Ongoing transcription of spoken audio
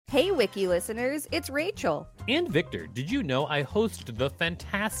Hey, Wiki listeners, it's Rachel. And Victor, did you know I host the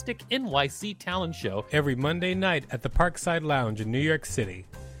fantastic NYC Talent Show every Monday night at the Parkside Lounge in New York City?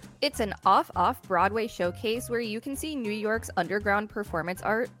 It's an off-Broadway showcase where you can see New York's underground performance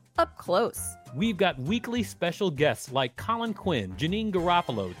art up close. We've got weekly special guests like Colin Quinn, Janine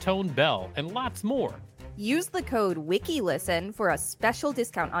Garofalo, Tone Bell, and lots more. Use the code WIKILISTEN for a special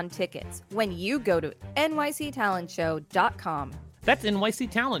discount on tickets when you go to nyctalentshow.com. That's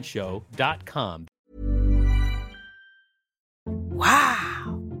nyctalentshow.com.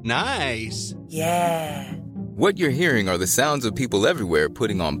 Wow. Nice. Yeah. What you're hearing are the sounds of people everywhere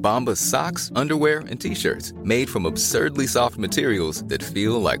putting on Bombas socks, underwear, and T-shirts made from absurdly soft materials that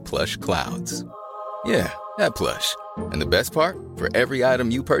feel like plush clouds. Yeah, that plush. And the best part? For every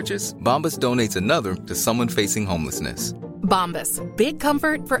item you purchase, Bombas donates another to someone facing homelessness. Bombas. Big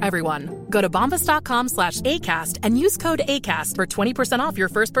comfort for everyone. Go to bombas.com/ACAST and use code ACAST for 20% off your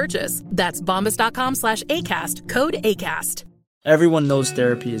first purchase. That's bombas.com/ACAST. Code ACAST. Everyone knows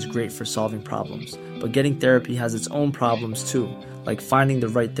therapy is great for solving problems, but getting therapy has its own problems too, like finding the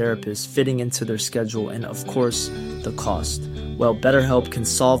right therapist, fitting into their schedule, and of course, the cost. Well, BetterHelp can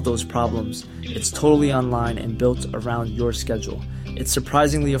solve those problems. It's totally online and built around your schedule. It's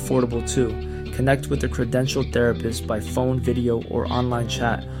surprisingly affordable too. Connect with a credentialed therapist by phone, video, or online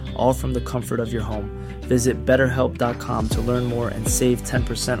chat, all from the comfort of your home. Visit BetterHelp.com to learn more and save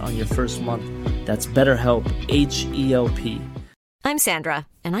 10% on your first month. That's BetterHelp, H-E-L-P. I'm Sandra,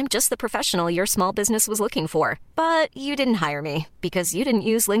 and I'm just the professional your small business was looking for. But you didn't hire me because you didn't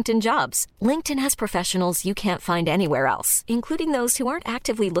use LinkedIn Jobs. LinkedIn has professionals you can't find anywhere else, including those who aren't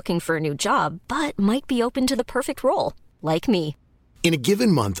actively looking for a new job, but might be open to the perfect role, like me. In a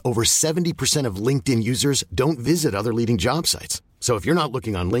given month, over 70% of LinkedIn users don't visit other leading job sites. So if you're not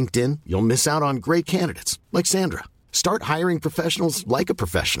looking on LinkedIn, you'll miss out on great candidates like Sandra. Start hiring professionals like a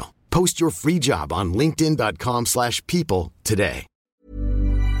professional. Post your free job on linkedin.com/people today.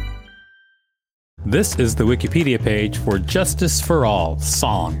 This is the Wikipedia page for Justice for All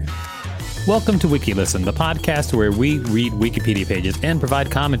Song. Welcome to WikiListen, the podcast where we read Wikipedia pages and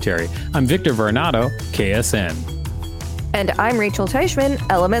provide commentary. I'm Victor Varnado, KSN. And I'm Rachel Teichman,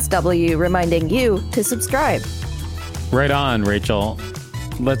 LMSW, reminding you to subscribe. Right on, Rachel.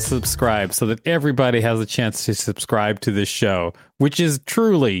 Let's subscribe so that everybody has a chance to subscribe to this show, which is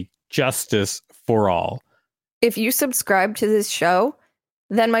truly justice for all. If you subscribe to this show,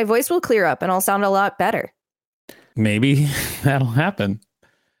 then my voice will clear up and I'll sound a lot better. Maybe that'll happen.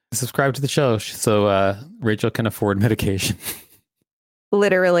 Subscribe to the show so Rachel can afford medication.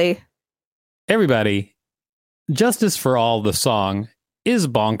 Literally. Everybody, Justice for All, the song, is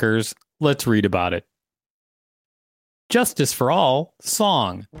bonkers. Let's read about it. Justice for All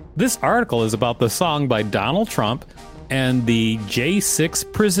song. This article is about the song by Donald Trump and the J6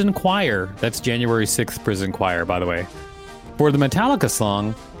 Prison Choir. That's January 6th Prison Choir, by the way. For the Metallica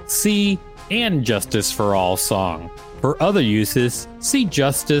song, see and Justice for All song. For other uses, see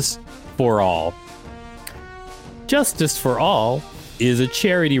Justice for All. Justice for All is a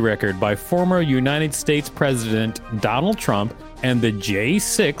charity record by former United States President Donald Trump and the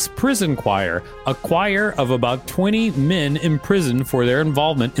J6 Prison Choir, a choir of about 20 men imprisoned for their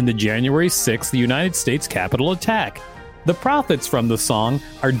involvement in the January 6th United States Capitol attack. The profits from the song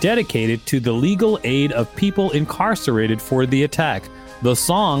are dedicated to the legal aid of people incarcerated for the attack. The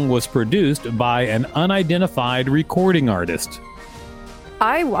song was produced by an unidentified recording artist.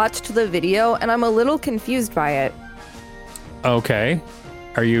 I watched the video and I'm a little confused by it. Okay.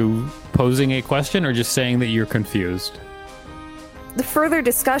 Are you posing a question or just saying that you're confused? The further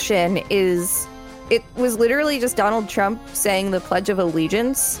discussion is, it was literally just Donald Trump saying the Pledge of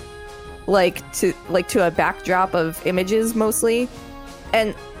Allegiance, to a backdrop of images mostly.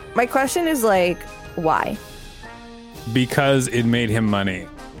 And my question is why? Because it made him money.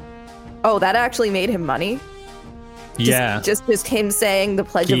 Oh, that actually made him money? Yeah. Just him saying the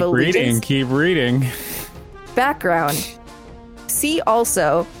Pledge of Allegiance. Keep reading. Background. See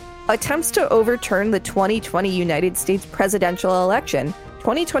also, attempts to overturn the 2020 United States presidential election,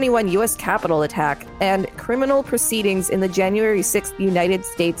 2021 U.S. Capitol attack, and criminal proceedings in the January 6th United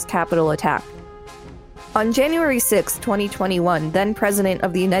States Capitol attack. On January 6, 2021, then President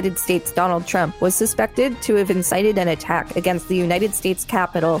of the United States Donald Trump was suspected to have incited an attack against the United States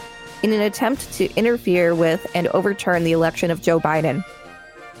Capitol in an attempt to interfere with and overturn the election of Joe Biden.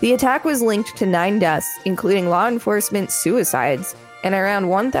 The attack was linked to 9 deaths, including law enforcement suicides, and around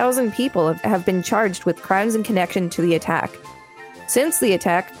 1,000 people have been charged with crimes in connection to the attack. Since the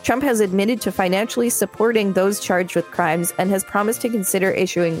attack, Trump has admitted to financially supporting those charged with crimes and has promised to consider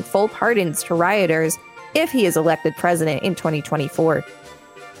issuing full pardons to rioters if he is elected president in 2024.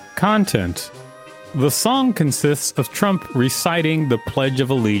 Content. The song consists of Trump reciting the Pledge of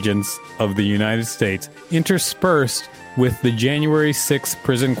Allegiance of the United States, interspersed with the January 6th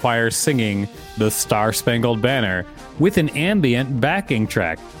prison choir singing the Star-Spangled Banner, with an ambient backing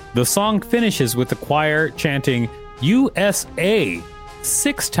track. The song finishes with the choir chanting USA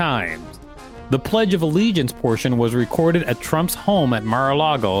 6 times. The Pledge of Allegiance portion was recorded at Trump's home at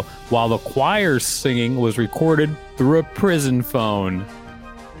Mar-a-Lago, while the choir's singing was recorded through a prison phone.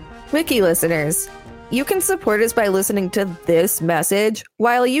 Wiki listeners, you can support us by listening to this message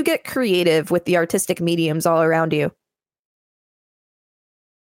while you get creative with the artistic mediums all around you.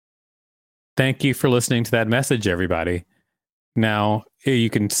 Thank you for listening to that message, everybody. Now, you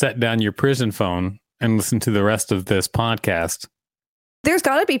can set down your prison phone and listen to the rest of this podcast. There's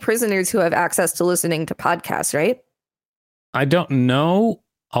got to be prisoners who have access to listening to podcasts, right? I don't know,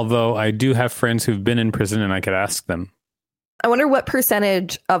 although I do have friends who've been in prison and I could ask them. I wonder what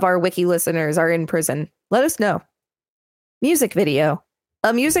percentage of our wiki listeners are in prison. Let us know. Music video.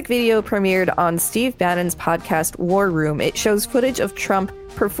 A music video premiered on Steve Bannon's podcast War Room. It shows footage of Trump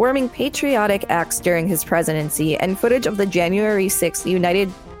performing patriotic acts during his presidency and footage of the January 6th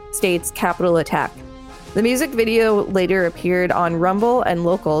United States Capitol attack. The music video later appeared on Rumble and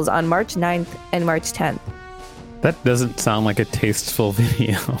Locals on March 9th and March 10th. That doesn't sound like a tasteful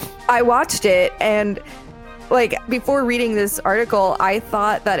video. I watched it, and before reading this article, I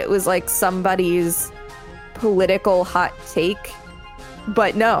thought that it was like somebody's political hot take,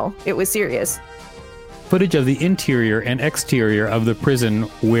 but no, it was serious. Footage of the interior and exterior of the prison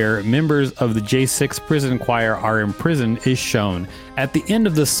where members of the J6 prison choir are imprisoned is shown. At the end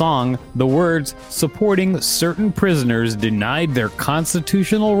of the song, the words supporting certain prisoners denied their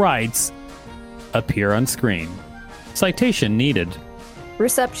constitutional rights appear on screen. Citation needed.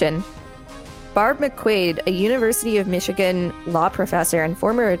 Reception. Barb McQuaid, a University of Michigan law professor and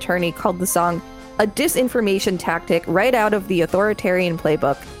former attorney, called the song a disinformation tactic right out of the authoritarian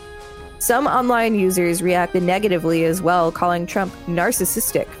playbook. Some online users reacted negatively as well, calling Trump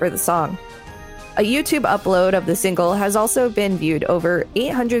narcissistic for the song. A YouTube upload of the single has also been viewed over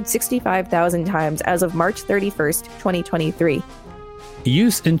 865,000 times as of March 31st, 2023.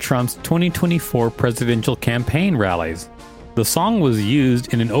 Use in Trump's 2024 presidential campaign rallies. The song was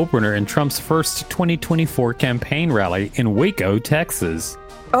used in an opener in Trump's first 2024 campaign rally in Waco, Texas.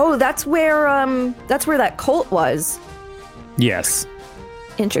 Oh, that's where that cult was. Yes.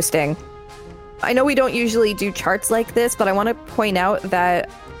 Interesting. I know we don't usually do charts like this, but I want to point out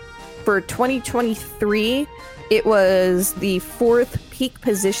that for 2023, it was the 4th peak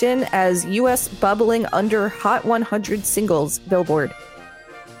position as U.S. bubbling under Hot 100 singles Billboard.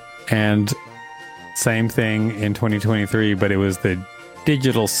 And same thing in 2023, but it was the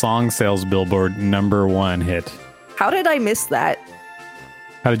digital song sales Billboard #1 hit. How did I miss that?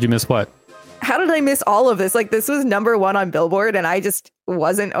 How did you miss what? How did I miss all of this? This was #1 on Billboard, and I just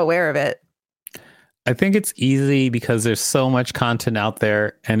wasn't aware of it. I think it's easy because there's so much content out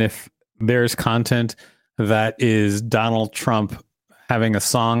there. And if there's content that is Donald Trump having a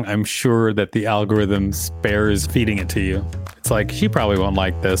song, I'm sure that the algorithm spares feeding it to you. It's like, she probably won't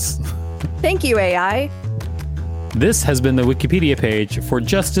like this. Thank you, AI. This has been the Wikipedia page for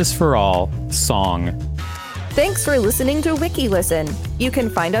Justice for All song. Thanks for listening to WikiListen. You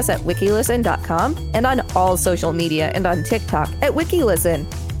can find us at wikilisten.com and on all social media and on TikTok at WikiListen.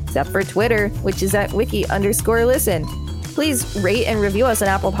 Except for Twitter, which is at wiki_listen. Please rate and review us on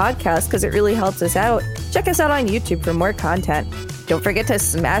Apple Podcasts because it really helps us out. Check us out on YouTube for more content. Don't forget to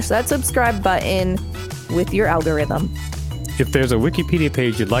smash that subscribe button with your algorithm. If there's a Wikipedia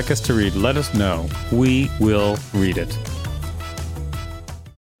page you'd like us to read, let us know. We will read it.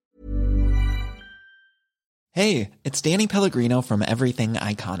 Hey, it's Danny Pellegrino from Everything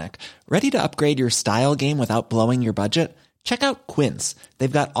Iconic. Ready to upgrade your style game without blowing your budget? Check out Quince.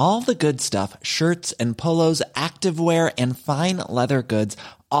 They've got all the good stuff, shirts and polos, activewear, and fine leather goods,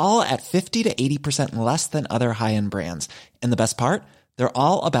 all at 50 to 80% less than other high-end brands. And the best part? They're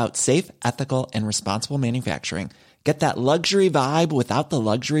all about safe, ethical, and responsible manufacturing. Get that luxury vibe without the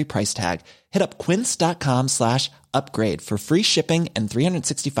luxury price tag. Hit up quince.com/upgrade for free shipping and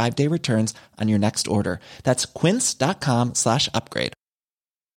 365-day returns on your next order. That's quince.com/upgrade.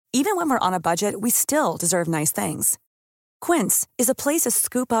 Even when we're on a budget, we still deserve nice things. Quince is a place to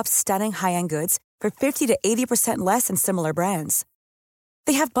scoop up stunning high-end goods for 50 to 80% less than similar brands.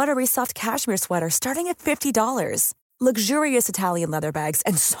 They have buttery soft cashmere sweaters starting at $50, luxurious Italian leather bags,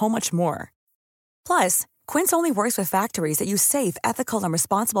 and so much more. Plus, Quince only works with factories that use safe, ethical, and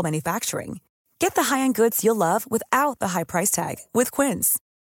responsible manufacturing. Get the high-end goods you'll love without the high price tag with Quince.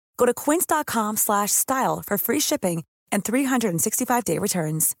 Go to quince.com/style for free shipping and 365-day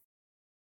returns.